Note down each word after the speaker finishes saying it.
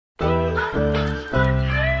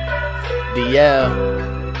Yeah,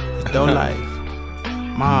 don't life.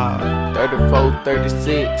 Ma, 34,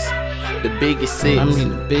 36, the biggest six. I mean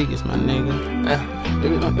the biggest, my nigga.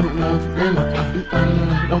 Baby, don't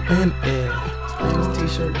panic. Yeah. This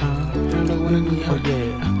t-shirt, don't know what I need. Oh yeah.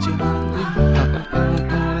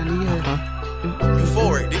 You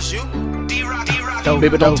for it? This you? D-Rock.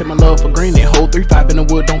 Baby, don't take my love for granted. Hold 3-5 in the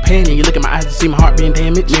wood, don't panic. You look at my eyes, you see my heart being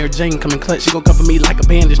damaged. Mary Jane coming clutch, she gon' cover me like a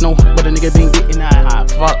bandage. No, but a nigga been getting high.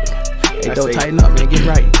 Fuck. Hey, don't tighten up, man. Get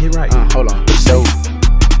right. Hold on. So.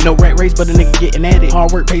 No rat race, but a nigga getting at it.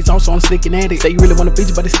 Hard work pays off, so I'm sticking at it. Say you really want a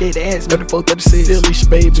bitch, but it's scared to ask. 34, 36, still leash,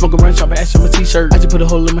 babe. Smoke a run, shop, ash on my t-shirt. I just put a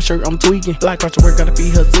hole in my shirt, I'm tweaking. Black watch work, gotta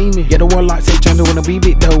feed her semen. Yeah, the warlock say trying to win a wee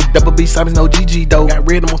bit though. Double B Simons, no GG though. Got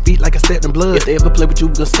red on my feet like I stepped in blood. If they ever play with you,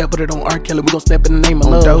 we gon' step with it on R. Kelly. We gon' step in the name of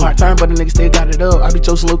love. Hard time, but the nigga still got it up. I be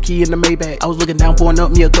chosen low key in the Maybach. I was looking down, pouring up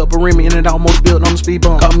me a cup of Remy, and it almost built on the speed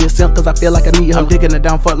bump. Call me a simp, cause I feel like I need her. I'm digging it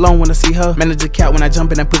down for long when I see her. Manage a cat when I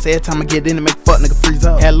jump in that pussy. Every time I get in and make fuck nigga freeze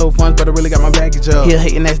up. Had low funds, but I really got my baggage up. He a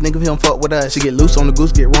hating ass nigga if he don't fuck with us. She get loose on the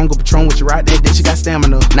goose, get wrong, go Patron with you right there, then she got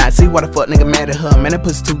stamina. Now I see why the fuck nigga mad at her. Man, that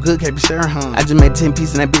pussy too good, can't be sharing her. I just made 10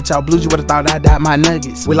 pieces and that bitch all blues. You would've thought I died my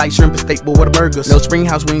nuggets. We like shrimp and steak, but what a burgers. No spring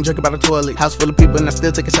house, we ain't drinking by the toilet. House full of people and I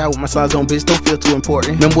still take a shower with my slides on, bitch. Don't feel too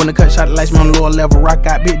important. Remember when the cut shot latch me on the lower level, rock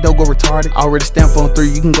out, bitch, don't go retarded. Already stamped on 3,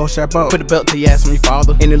 you can go strap up. Put the belt to your ass on your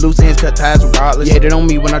father. And the loose ends cut ties regardless. Yeah, they don't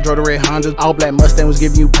me when I drove the red Honda. All black Mustang was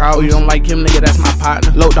giving you proud. Oh, you don't like him, nigga, that's my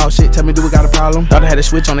partner. Low dog shit, tell me do we got a problem? Thought I had a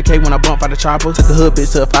switch on the K when I bumped out the chopper. Took a hood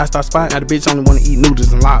bitch to a 5-star spot. Now the bitch only wanna eat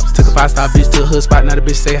noodles and lobsters. Took a 5-star bitch to a hood spot. Now the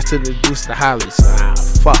bitch say I to the deuce to the Hollies.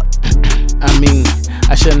 Fuck. I mean,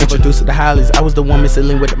 I should've never introduced to the Hollies. I was the one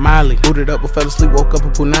missing with the Miley. Booted up but fell asleep, woke up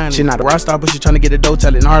and put 9. She not a rock star, but she tryna get a dough,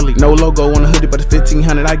 tell it gnarly. No logo on the hoodie, but it's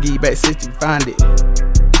 1500. I give you back 60, find it.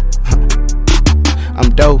 I'm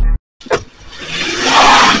dope.